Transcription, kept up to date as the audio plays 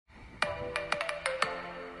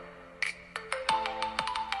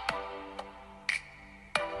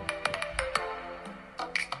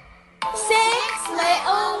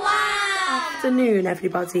afternoon,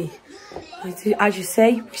 everybody. As you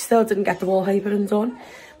see, we still didn't get the wallpapering done,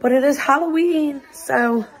 but it is Halloween,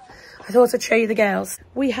 so I thought I'd show you the girls.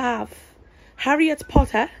 We have Harriet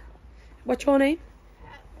Potter. What's your name?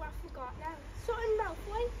 I forgot now. Something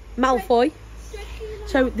Malfoy. Malfoy.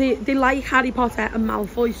 So they like Harry Potter and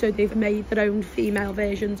Malfoy, so they've made their own female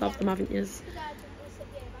versions of them, haven't you?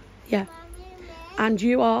 Yeah. And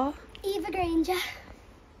you are? Eva Granger.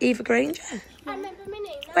 Eva Granger? I remember my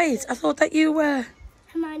name. Wait, I thought that you were...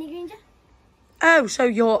 Hermione Granger. Oh, so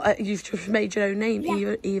you've just made your own name,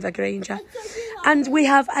 yeah. Eva Granger. And we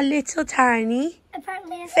have a little tiny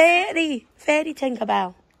fairy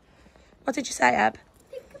Tinkerbell. What did you say, Eb?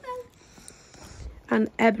 Tinkerbell. And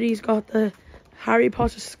Ebony's got the Harry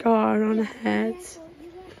Potter scar on her head.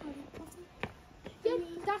 Yeah,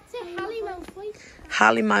 that's it, Hallie Malfoy.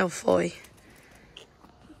 Hallie Malfoy.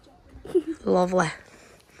 Lovely.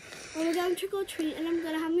 I'm going trick or treat and I'm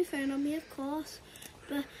going to have my phone on me, of course.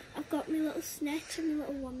 But I've got my little snitch and my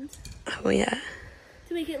little wand. Oh, yeah.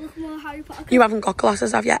 To make it look more Harry Potter. You haven't got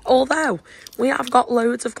glasses, have you? Although, we have got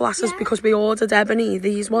loads of glasses because we ordered Ebony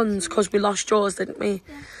these ones because we lost yours, didn't we?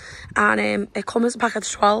 Yeah. And it comes as a packet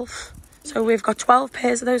of 12. So we've got 12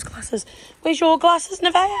 pairs of those glasses. Where's your glasses,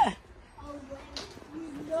 Nevaeh?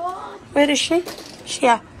 Where is she? She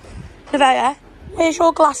here. Nevaeh, where's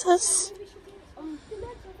your glasses?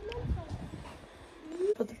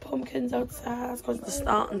 Put the pumpkins outside because they're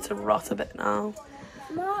starting to rot a bit now.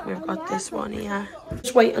 We've got this one here.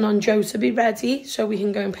 Just waiting on Joe to be ready so we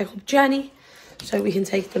can go and pick up Jenny. So we can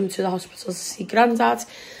take them to the hospital to see Grandad.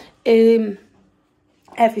 Every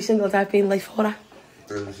single day I've been late for her.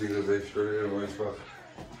 Every single day straight away,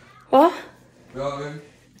 what? You know what I mean?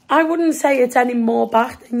 I wouldn't say it's any more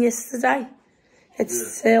back than yesterday.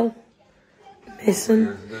 It's still missing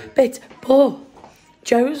a bit. But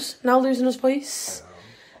Joe's now losing his voice.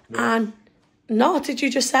 And no, what did you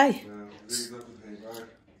just say?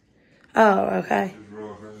 Oh, okay.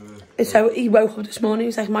 So he woke up this morning, he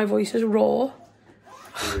was like, my voice is raw.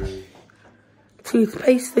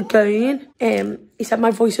 Toothpaste again. He said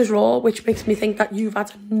my voice is raw, which makes me think that you've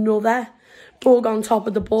had another bug on top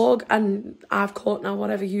of the bug, and I've caught now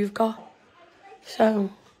whatever you've got. So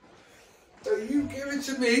you give it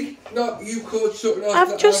to me, not you caught something else.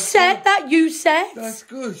 I've just said that you said. That's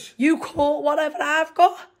good. You caught whatever I've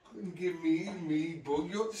got. Couldn't give me bug.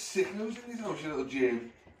 You're the sick nose in his house, you little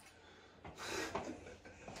Jim.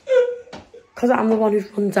 Because I'm the one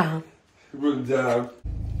who's run down. Run down.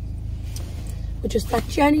 We're just at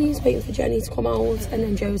Jenny's, waiting for Jenny to come out, and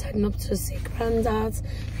then Joe's heading up to see Grandad.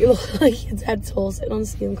 You look like you're dead tall sitting on the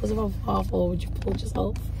ceiling because of how far forward you pulled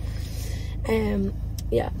yourself.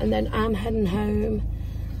 Yeah, and then I'm heading home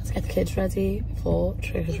to get the kids ready for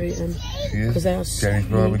trick-or-treating. Because they are Jenny's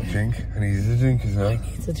brought me a drink. I needed a drink as well. I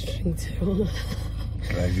needed a drink too.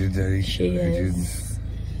 Glad you, Daddy. She is.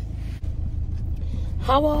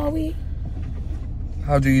 How are we?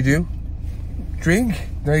 How do you do? Drink?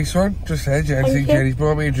 Nice one. Just said, Jenny's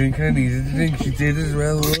brought me a drink and I needed a drink. She did as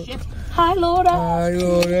well. Look. Hi, Laura. Hi,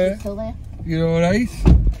 Laura. Still there. You alright?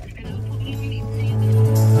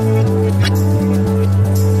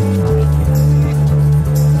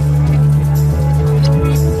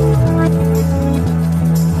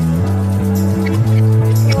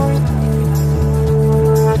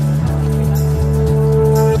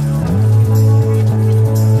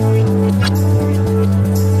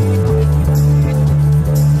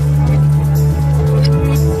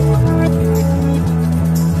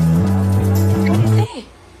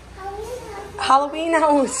 Halloween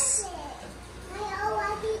house.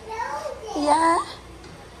 Yeah.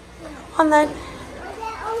 And then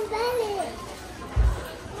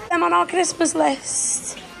I'm on our Christmas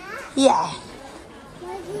list. Yeah.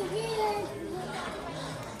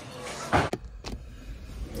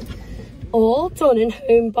 All done in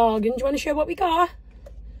Home Bargain. Do you want to show what we got?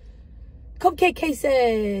 Cupcake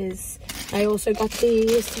cases. I also got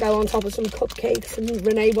these to go on top of some cupcakes and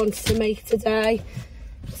Renee wants to make today.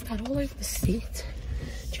 What's that all over the seat?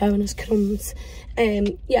 Joe and his crumbs.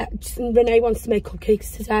 Yeah, Renee wants to make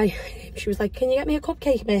cupcakes today. She was like, can you get me a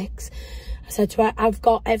cupcake mix? I said to her, I've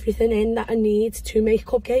got everything in that I need to make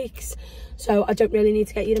cupcakes, so I don't really need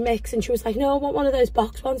to get you the mix. And she was like, no, I want one of those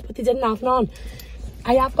box ones, but they didn't have none.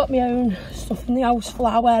 I have got my own stuff in the house,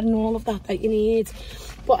 flour and all of that you need,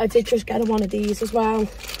 but I did just get her one of these as well,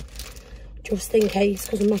 just in case,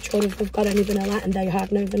 because I'm not sure if they've got any vanilla, and they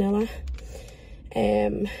had no vanilla.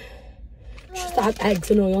 Just add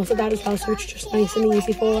eggs and oil to that as well, so it's just nice and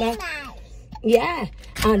easy for her. Yeah,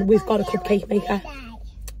 and we've got a cupcake maker.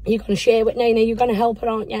 You're going to share with Nene, you're going to help her,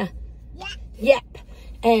 aren't you? Yeah.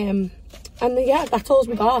 Yep. And yeah, that's all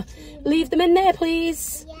we got. Leave them in there,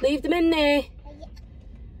 please. Yeah. Leave them in there. Yeah.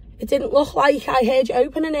 It didn't look like I heard you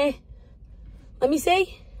opening it. Let me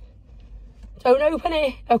see. Don't open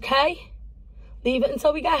it, okay? Leave it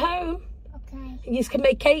until we get home. Okay. You can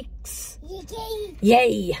make cakes.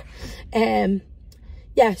 Yay. Yay.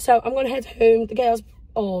 Yeah, so I'm going to head home. The girls,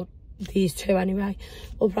 or these two anyway,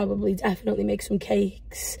 will probably definitely make some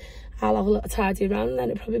cakes. I'll have a little tidy around, and then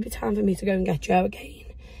it'll probably be time for me to go and get Joe again.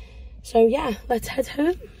 So yeah, let's head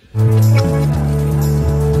home.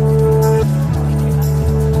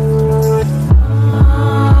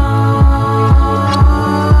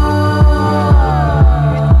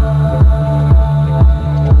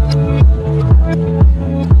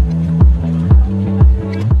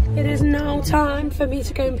 It is now time for me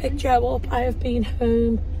to go and pick Joe up. I have been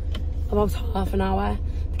home about half an hour.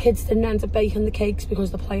 The kids didn't end up baking the cakes because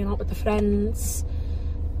they're playing out with the friends.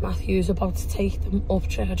 Matthew's about to take them up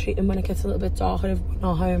trick-or-treating when it gets a little bit darker if we're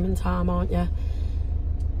not home in time, aren't you?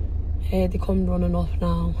 Here they come running up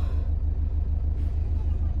now.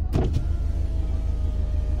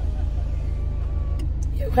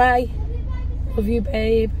 You okay? Love you,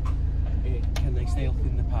 babe. Can they stay up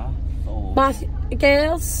in the path? Or... Matthew,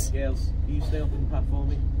 girls? Girls, can you stay up in the path for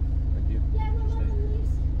me? Thank you.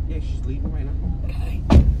 Yeah, she's leaving right now. Okay.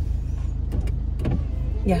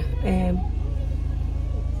 Yeah,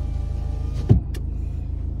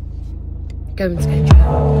 go and get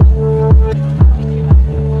Joe.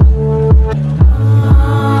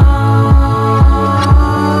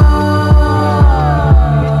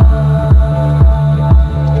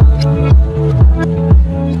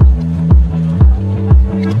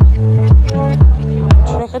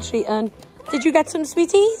 Trick-or-treating. Did you get some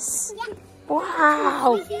sweeties? Yeah.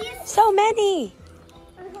 Wow, so many.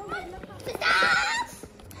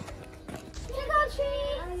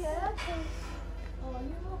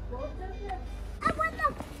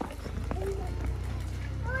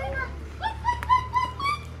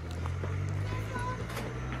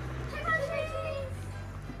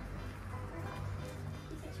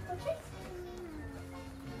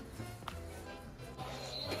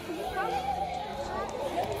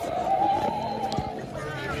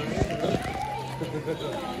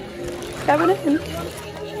 Coming in.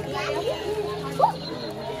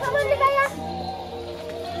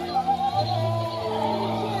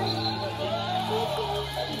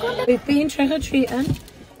 We've been trick-or-treating,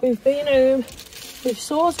 we've been home, we've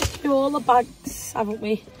sorted through all the bags, haven't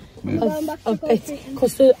we? Of bits,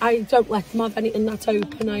 because I don't let them have anything that's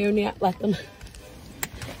open. I only let them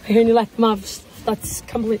have stuff that's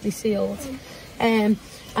completely sealed. And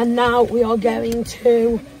now we are going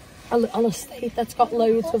to a little estate that's got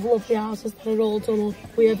loads of lovely houses that are all done up.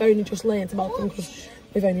 We have only just learned about them because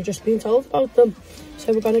we've only just been told about them.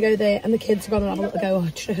 So we're going to go there, and the kids are going to have a little go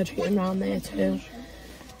trick-or-treating around there too.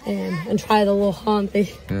 And try the luck, aren't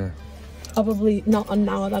they? Yeah. Probably not on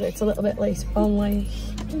now that it's a little bit later on, like.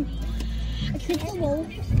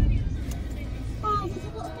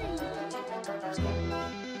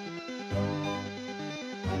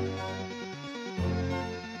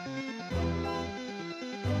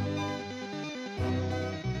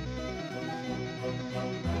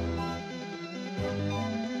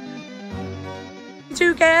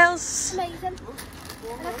 Two girls. Amazing.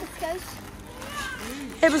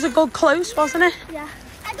 It was a good close, wasn't it? Yeah.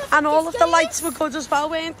 And all of the lights were good as well,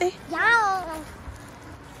 weren't they? Yeah.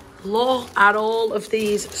 Look at all of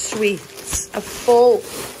these sweets. A full,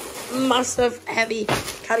 massive, heavy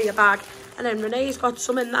carrier bag. And then Renee's got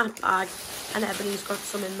some in that bag. And Ebony's got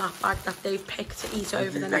some in that bag that they've picked to eat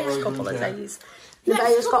over the next couple of days.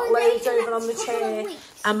 Nevaeh's got loads over on the chair.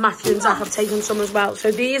 And Matthew and Zach have taken some as well.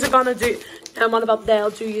 So these are going to do... Don't worry about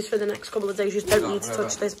they'll do these for the next couple of days. You just don't need to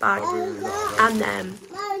touch this bag. And then...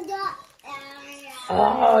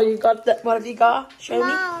 Oh, you got that. What have you got? Show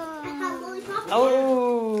me.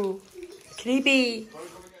 Oh, creepy.